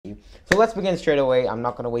So let's begin straight away. I'm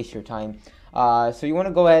not going to waste your time. So you want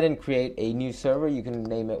to go ahead and create a new server. You can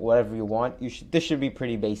name it whatever you want. This should be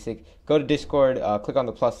pretty basic. Go to Discord, click on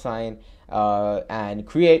the plus sign, and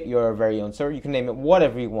create your very own server. You can name it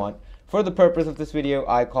whatever you want. For the purpose of this video,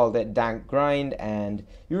 I called it DANK Grind, and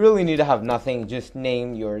you really need to have nothing. Just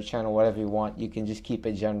name your channel whatever you want. You can just keep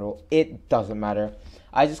it general. It doesn't matter.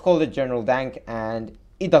 I just called it General Dank, and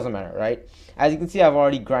it doesn't matter, right? As you can see, I've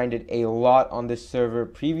already grinded a lot on this server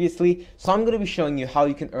previously, so I'm going to be showing you how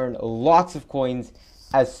you can earn lots of coins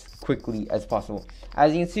as quickly as possible.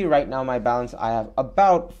 As you can see right now, my balance, I have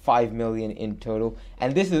about 5 million in total,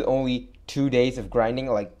 and this is only 2 days of grinding,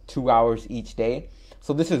 like 2 hours each day.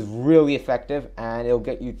 So this is really effective, and it'll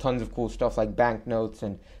get you tons of cool stuff like banknotes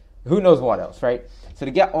and who knows what else, right? So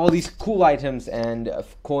to get all these cool items and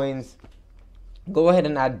coins, go ahead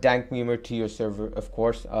and add DANK MEMER to your server, of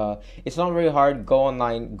course. It's not very hard. Go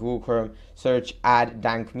online, Google Chrome, search add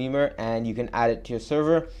DANK MEMER, and you can add it to your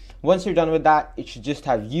server. Once you're done with that, it should just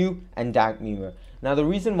have you and DANK MEMER. Now, the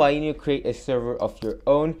reason why you need to create a server of your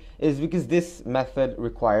own is because this method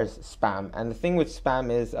requires spam. And the thing with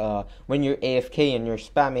spam is when you're AFK and you're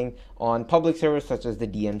spamming on public servers such as the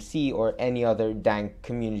DMC or any other DANK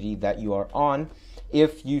community that you are on,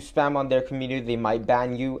 if you spam on their community, they might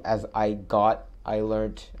ban you, as I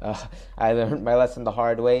learned my lesson the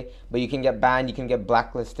hard way. But you can get banned, you can get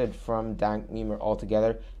blacklisted from DANK MEMER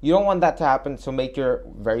altogether. You don't want that to happen, so make your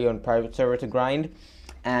very own private server to grind.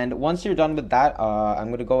 And once you're done with that, I'm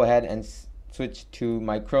going to go ahead and switch to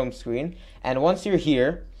my Chrome screen. And once you're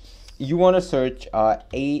here, you want to search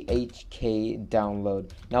AFK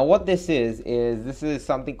download. Now what this is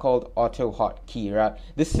something called auto hotkey, right?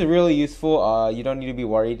 This is really useful. You don't need to be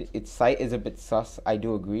worried. Its site is a bit sus, I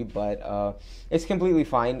do agree, but it's completely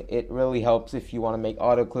fine. It really helps if you want to make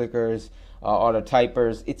auto clickers, auto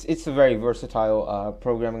typers. It's a very versatile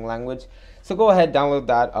programming language. So go ahead, download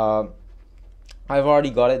that. I've already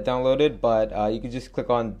got it downloaded, but you can just click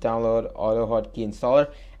on download auto hotkey installer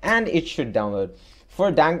and it should download. For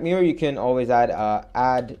DANK MEMER, you can always add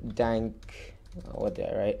add DANK, what did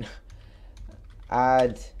I write?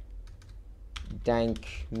 Add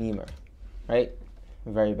DANK MEMER, right?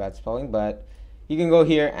 Very bad spelling, but you can go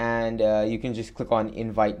here and you can just click on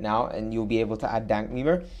invite now and you'll be able to add DANK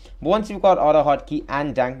MEMER. But once you've got auto hotkey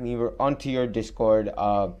and DANK MEMER onto your Discord,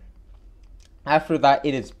 after that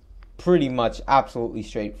it is pretty much absolutely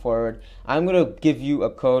straightforward. I'm going to give you a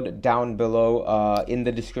code down below in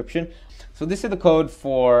the description. So this is the code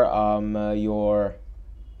for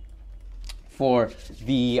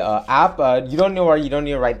the app. You don't know where, you don't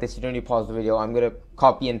need to write this, you don't need to pause the video. I'm going to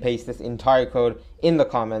copy and paste this entire code in the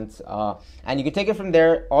comments, and you can take it from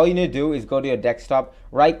there. All you need to do is go to your desktop,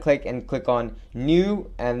 right click and click on new,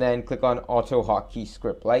 and then click on auto hotkey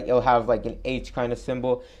script. Like it'll have like an H kind of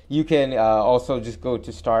symbol. You can also just go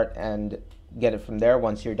to start and get it from there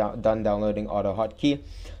once you're done downloading auto hotkey.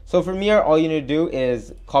 So from here, all you need to do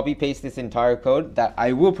is copy paste this entire code that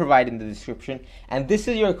I will provide in the description, and this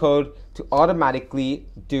is your code to automatically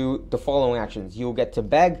do the following actions. You'll get to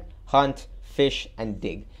beg, hunt, fish, and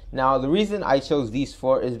dig. Now the reason I chose these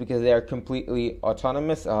four is because they are completely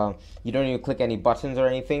autonomous. You don't need to click any buttons or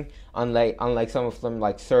anything, unlike some of them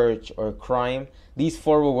like search or crime. These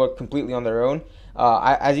four will work completely on their own.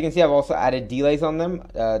 As you can see, I've also added delays on them,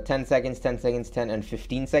 10 seconds, 10 seconds, 10 and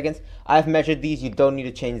 15 seconds. I've measured these. You don't need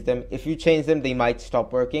to change them. If you change them, they might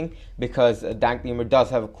stop working because DANK MEMER does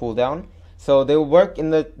have a cooldown. So they will work in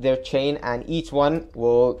their chain, and each one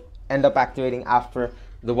will end up activating after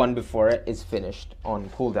the one before it is finished on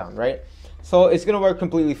cooldown, right? So it's going to work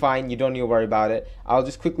completely fine. You don't need to worry about it. I'll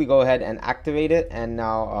just quickly go ahead and activate it, and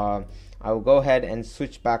now I will go ahead and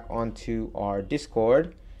switch back onto our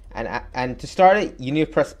Discord. And to start it, you need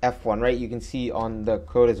to press F1, right? You can see on the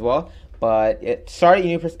code as well. But to start it, you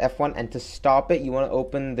need to press F1, and to stop it, you want to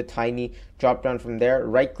open the tiny drop down from there.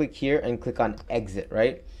 Right click here and click on exit,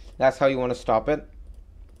 right? That's how you want to stop it.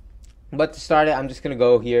 But to start it, I'm just going to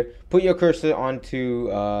go here, put your cursor onto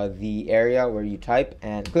the area where you type,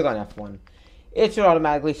 and click on F1. It should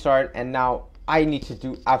automatically start, and now I need to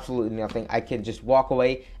do absolutely nothing. I can just walk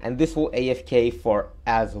away, and this will AFK for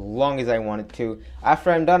as long as I want it to.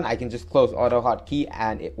 After I'm done, I can just close auto hotkey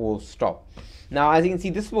and it will stop. Now, as you can see,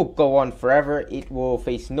 this will go on forever. It will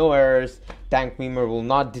face no errors. DANK MEMER will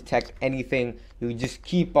not detect anything. You just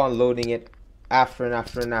keep on loading it after and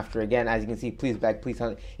after and after again. As you can see, please beg, please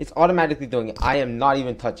hunt. It's automatically doing it. I am not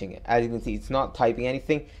even touching it. As you can see, it's not typing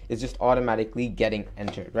anything. It's just automatically getting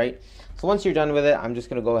entered, right? So once you're done with it, I'm just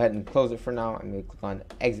going to go ahead and close it for now. I'm going to click on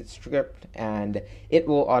exit script, and it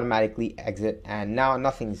will automatically exit, and now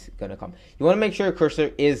nothing's going to come. You want to make sure your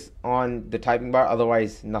cursor is on the typing bar,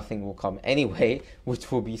 otherwise nothing will come anyway,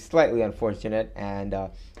 which will be slightly unfortunate, and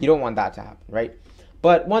you don't want that to happen, right?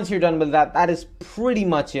 But once you're done with that, that is pretty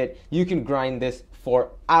much it. You can grind this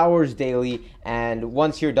for hours daily, and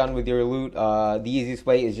once you're done with your loot, the easiest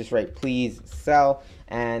way is just write please sell,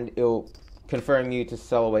 and it'll confirm you to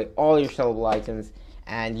sell away all your sellable items,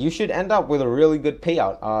 and you should end up with a really good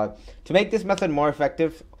payout. To make this method more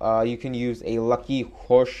effective, you can use a lucky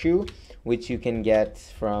horseshoe, which you can get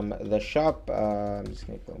from the shop. I'm just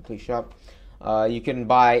going to go and please shop. You can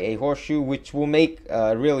buy a horseshoe, which will make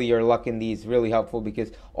really your luck in these really helpful,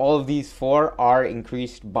 because all of these 4 are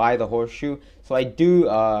increased by the horseshoe. So I do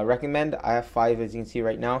recommend, I have 5 as you can see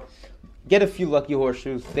right now, get a few lucky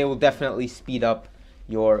horseshoes. They will definitely speed up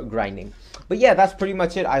your grinding. But yeah, that's pretty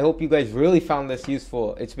much it. I hope you guys really found this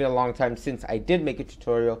useful. It's been a long time since I did make a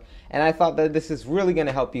tutorial, and I thought that this is really going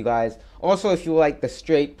to help you guys. Also, if you like the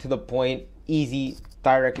straight to the point, easy,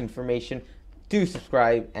 direct information, do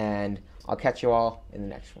subscribe, and I'll catch you all in the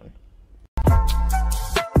next one.